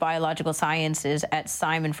professor of biological sciences at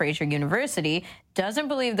Simon Fraser University, doesn't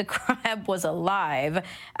believe the crab was alive,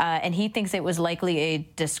 and he thinks it was likely a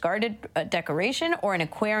discarded decoration or an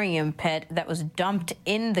aquarium pet that was dumped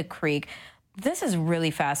in the creek. This is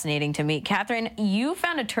really fascinating to me. Catherine, you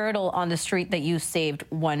found a turtle on the street that you saved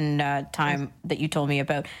one time that you told me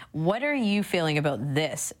about. What are you feeling about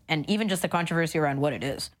this, and even just the controversy around what it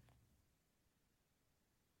is?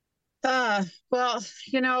 Well,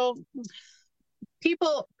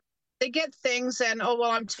 people, they get things and,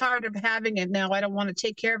 I'm tired of having it now. I don't want to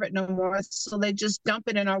take care of it no more. So they just dump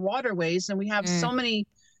it in our waterways. And we have so many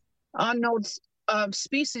unknown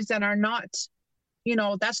species that are not,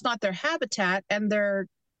 that's not their habitat. And there's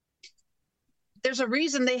a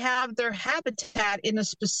reason they have their habitat in a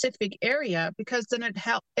specific area, because then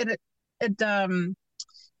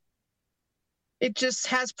it just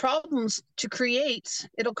has problems to create.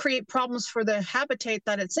 It'll create problems for the habitat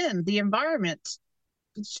that it's in, the environment.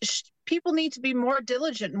 People need to be more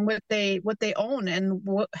diligent in what they own and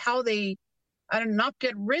how they, not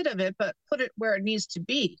get rid of it, but put it where it needs to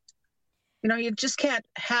be. You just can't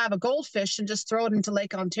have a goldfish and just throw it into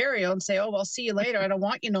Lake Ontario and say, "Oh, well, see you later. I don't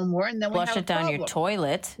want you no more." And then flush it down your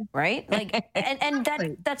toilet, right? Like, and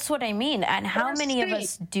that's what I mean. And how many of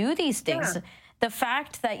us do these things? the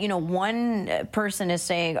fact that, one person is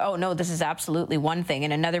saying, oh, no, this is absolutely one thing,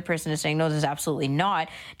 and another person is saying, no, this is absolutely not,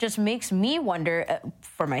 just makes me wonder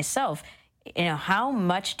for myself, how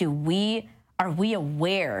much are we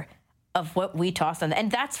aware of what we toss on?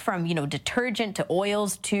 And that's from, detergent to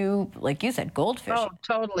oils to, like you said, goldfish. Oh,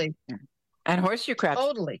 totally. And horseshoe crabs.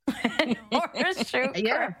 Totally. Horseshoe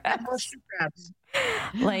Yeah, crabs. horseshoe crabs.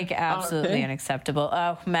 Like absolutely unacceptable.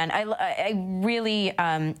 Oh man, I really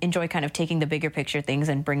enjoy kind of taking the bigger picture things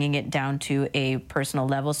and bringing it down to a personal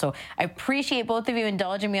level. So I appreciate both of you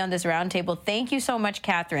indulging me on this roundtable. Thank you so much,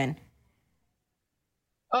 Catherine.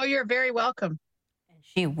 Oh, you're very welcome.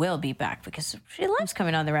 She will be back because she loves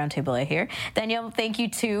coming on the roundtable, I hear. Danielle, thank you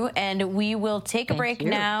too. And we will take a break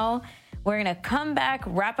now. We're going to come back,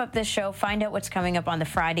 wrap up this show, find out what's coming up on the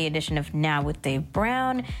Friday edition of Now with Dave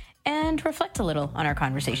Brown, and reflect a little on our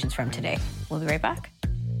conversations from today. We'll be right back.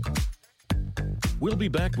 We'll be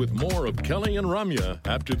back with more of Kelly and Ramya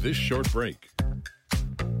after this short break.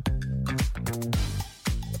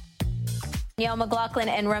 Danielle McLaughlin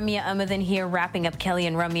and Ramya Amadin here, wrapping up Kelly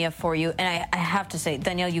and Ramya for you. And I have to say,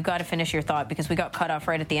 Danielle, you got to finish your thought because we got cut off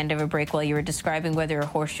right at the end of a break while you were describing whether a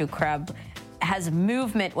horseshoe crab has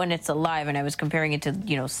movement when it's alive. And I was comparing it to,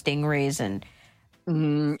 stingrays and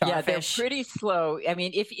yeah, they're pretty slow. I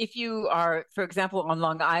mean, if you are, for example, on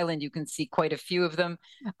Long Island, you can see quite a few of them.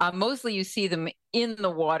 Mostly you see them in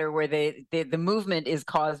the water where the movement is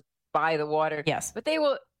caused by the water. Yes. But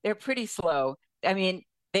they're pretty slow. I mean,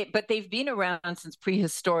 they've been around since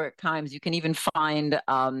prehistoric times. You can even find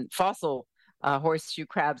fossil horseshoe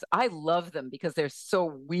crabs. I love them because they're so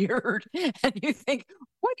weird. And you think,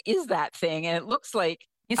 what is that thing? And it looks like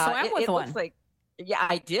you swam with one. Looks like, yeah,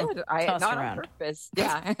 I did. Not around. On purpose.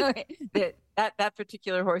 Yeah, that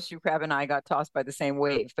particular horseshoe crab and I got tossed by the same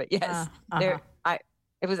wave. But yes,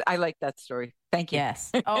 I like that story. Thank you.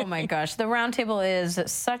 Yes. Oh my gosh, the roundtable is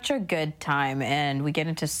such a good time, and we get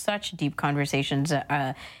into such deep conversations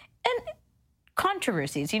and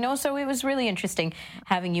controversies. So it was really interesting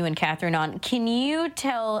having you and Catherine on. Can you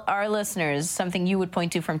tell our listeners something you would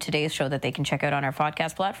point to from today's show that they can check out on our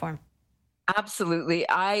podcast platform? Absolutely.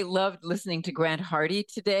 I loved listening to Grant Hardy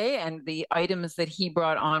today, and the items that he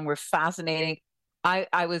brought on were fascinating.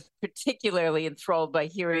 I was particularly enthralled by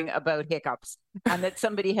hearing about hiccups and that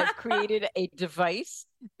somebody has created a device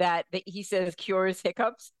that he says cures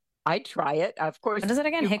hiccups. I'd try it. Of course. What is it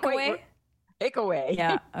again? Hickaway? Hickaway.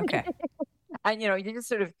 Yeah. Okay. And, you just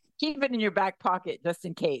sort of keep it in your back pocket just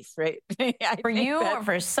in case, right? For you or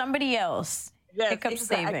for somebody else. Yes, hiccup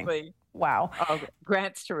exactly. saving. Wow. Oh,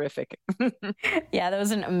 Grant's terrific. Yeah, that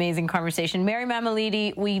was an amazing conversation. Mary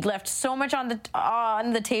Mammoliti, we left so much on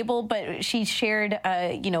the table, but she shared,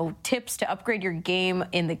 tips to upgrade your game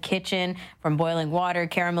in the kitchen, from boiling water,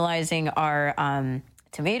 caramelizing our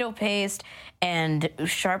tomato paste, and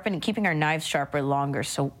keeping our knives sharper longer.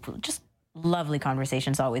 So just lovely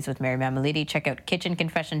conversations always with Mary Mammoliti. Check out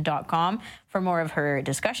kitchenconfession.com for more of her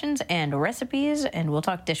discussions and recipes, and we'll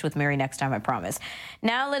talk dish with Mary next time, I promise.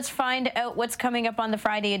 Now let's find out what's coming up on the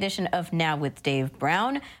Friday edition of Now with Dave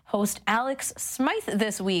Brown. Host Alex Smythe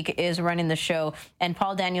this week is running the show, and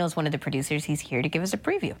Paul Daniel is one of the producers. He's here to give us a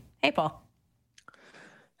preview. Hey, Paul.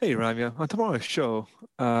 Hey, Ramya. On tomorrow's show,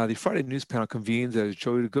 the Friday news panel convenes as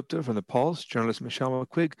Joey Gupta from The Pulse, journalist Michelle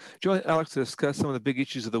McQuigg, join Alex to discuss some of the big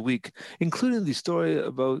issues of the week, including the story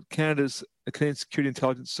about Canadian Security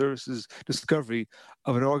Intelligence Services discovery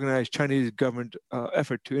of an organized Chinese government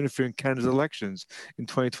effort to interfere in Canada's elections in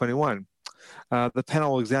 2021. The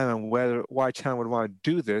panel will examine why China would want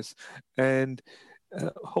to do this and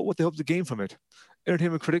what they hope to gain from it.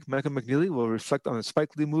 Entertainment critic Michael McNeely will reflect on the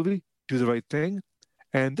Spike Lee movie, Do the Right Thing.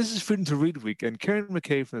 And this is Freedom to Read Week, and Karen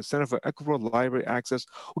McKay from the Center for Equitable Library Access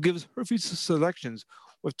will give us her few selections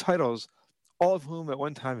with titles, all of whom at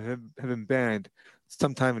one time have been banned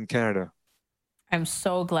sometime in Canada. I'm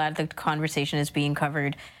so glad the conversation is being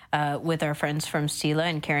covered with our friends from Stila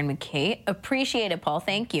and Karen McKay. Appreciate it, Paul.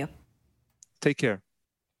 Thank you. Take care.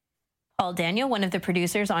 Paul Daniel, one of the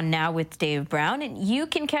producers on Now with Dave Brown, and you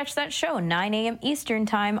can catch that show 9 a.m. Eastern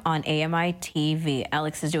time on AMI TV.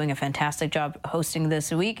 Alex is doing a fantastic job hosting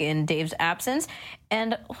this week in Dave's absence,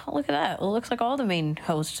 and look at that. It looks like all the main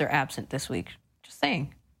hosts are absent this week. Just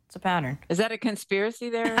saying. It's a pattern. Is that a conspiracy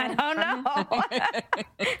there? I don't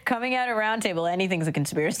know. Coming out of Roundtable, anything's a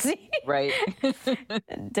conspiracy. Right.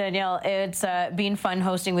 Danielle, it's been fun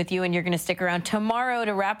hosting with you, and you're going to stick around tomorrow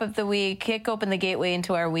to wrap up the week, kick open the gateway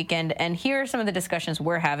into our weekend, and hear some of the discussions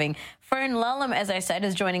we're having. Fern Lulham, as I said,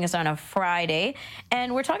 is joining us on a Friday,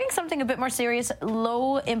 and we're talking something a bit more serious,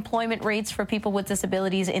 low employment rates for people with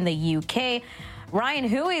disabilities in the UK. Ryan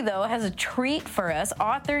Huey, though, has a treat for us.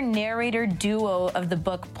 Author-narrator duo of the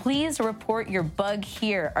book Please Report Your Bug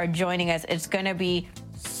Here are joining us. It's going to be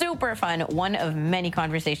super fun. One of many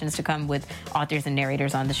conversations to come with authors and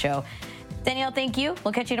narrators on the show. Danielle, thank you.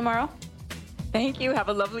 We'll catch you tomorrow. Thank you. Have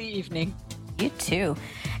a lovely evening. You too.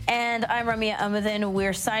 And I'm Ramya Amuthan.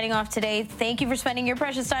 We're signing off today. Thank you for spending your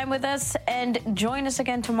precious time with us. And join us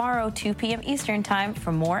again tomorrow, 2 p.m. Eastern Time,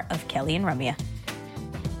 for more of Kelly and Ramya.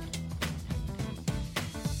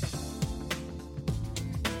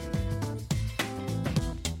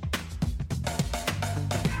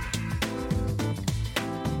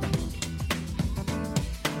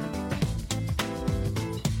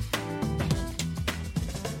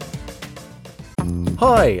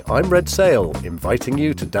 Hi, I'm Red Sail, inviting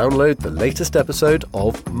you to download the latest episode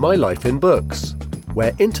of My Life in Books,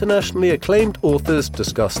 where internationally acclaimed authors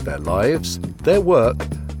discuss their lives, their work,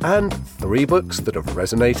 and 3 books that have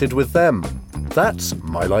resonated with them. That's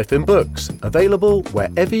My Life in Books, available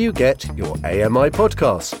wherever you get your AMI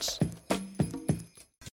podcasts.